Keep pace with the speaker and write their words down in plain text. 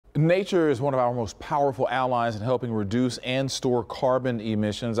Nature is one of our most powerful allies in helping reduce and store carbon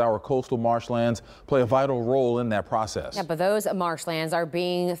emissions. Our coastal marshlands play a vital role in that process. Yeah, but those marshlands are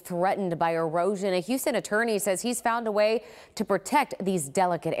being threatened by erosion. A Houston attorney says he's found a way to protect these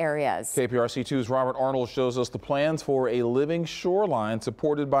delicate areas. KPRC2's Robert Arnold shows us the plans for a living shoreline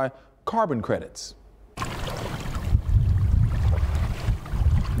supported by carbon credits.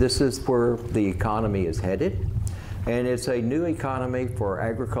 This is where the economy is headed. And it's a new economy for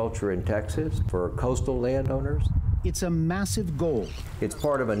agriculture in Texas, for coastal landowners. It's a massive goal. It's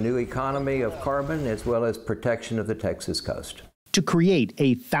part of a new economy of carbon as well as protection of the Texas coast. To create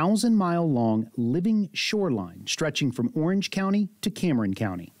a 1,000-mile-long living shoreline stretching from Orange County to Cameron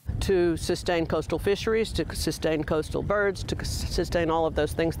County. To sustain coastal fisheries, to sustain coastal birds, to sustain all of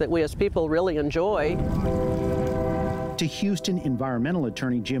those things that we as people really enjoy. To Houston environmental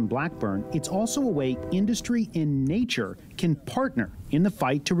attorney Jim Blackburn, it's also a way industry and nature can partner in the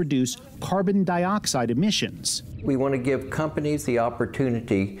fight to reduce carbon dioxide emissions. We want to give companies the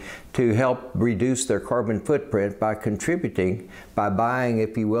opportunity to help reduce their carbon footprint by contributing, by buying,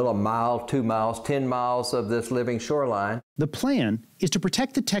 if you will, a mile, 2 miles, 10 miles of this living shoreline. The plan is to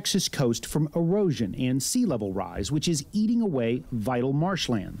protect the Texas coast from erosion and sea level rise, which is eating away vital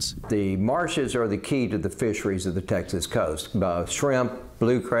marshlands. The marshes are the key to the fisheries of the Texas coast. Shrimp,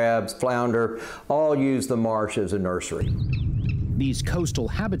 blue crabs, flounder, all use the marsh as a nursery. These coastal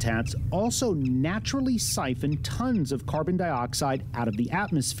habitats also naturally siphon tons of carbon dioxide out of the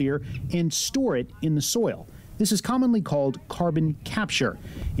atmosphere and store it in the soil. This is commonly called carbon capture.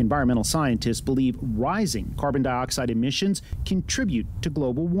 Environmental scientists believe rising carbon dioxide emissions contribute to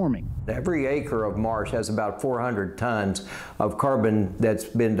global warming. Every acre of marsh has about 400 tons of carbon that's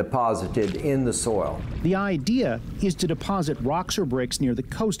been deposited in the soil. The idea is to deposit rocks or bricks near the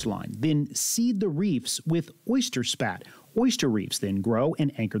coastline, then seed the reefs with oyster spat. Oyster reefs then grow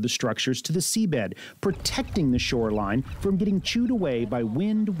and anchor the structures to the seabed, protecting the shoreline from getting chewed away by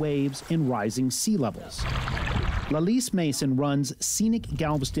wind, waves, and rising sea levels. Lalise Mason runs Scenic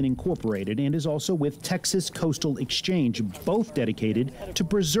Galveston Incorporated and is also with Texas Coastal Exchange, both dedicated to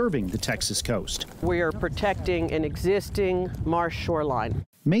preserving the Texas coast. We are protecting an existing marsh shoreline.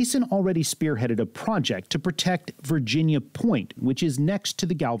 Mason already spearheaded a project to protect Virginia Point, which is next to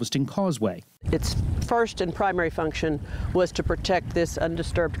the Galveston Causeway. Its first and primary function was to protect this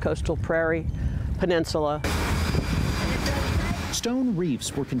undisturbed coastal prairie peninsula. Stone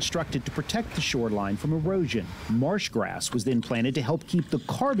reefs were constructed to protect the shoreline from erosion. Marsh grass was then planted to help keep the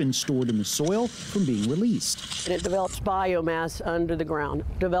carbon stored in the soil from being released. And it develops biomass under the ground,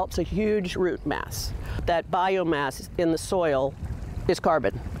 develops a huge root mass. That biomass in the soil is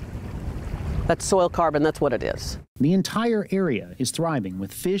carbon. That's soil carbon, that's what it is. The entire area is thriving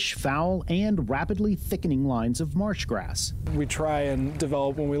with fish, fowl, and rapidly thickening lines of marsh grass. We try and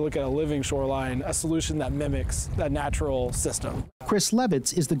develop, when we look at a living shoreline, a solution that mimics that natural system. Chris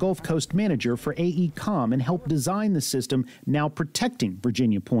Levitz is the Gulf Coast manager for AECOM and helped design the system now protecting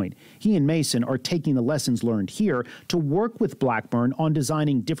Virginia Point. He and Mason are taking the lessons learned here to work with Blackburn on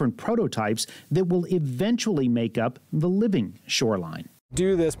designing different prototypes that will eventually make up the living shoreline.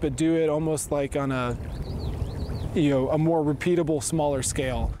 Do this, but do it almost like on a more repeatable, smaller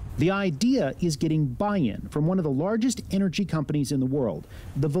scale. The idea is getting buy-in from one of the largest energy companies in the world.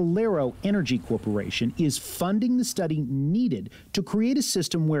 The Valero Energy Corporation is funding the study needed to create a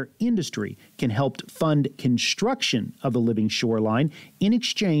system where industry can help fund construction of the living shoreline in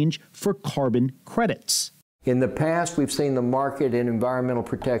exchange for carbon credits. In the past, we've seen the market and environmental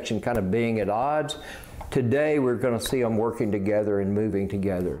protection kind of being at odds. Today, we're going to see them working together and moving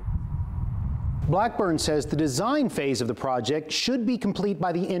together. Blackburn says the design phase of the project should be complete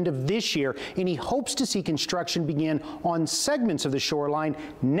by the end of this year, and he hopes to see construction begin on segments of the shoreline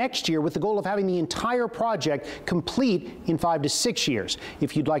next year with the goal of having the entire project complete in 5 to 6 years.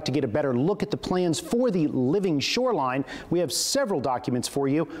 If you'd like to get a better look at the plans for the living shoreline, we have several documents for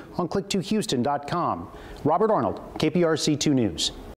you on click2houston.com. Robert Arnold, KPRC 2 News.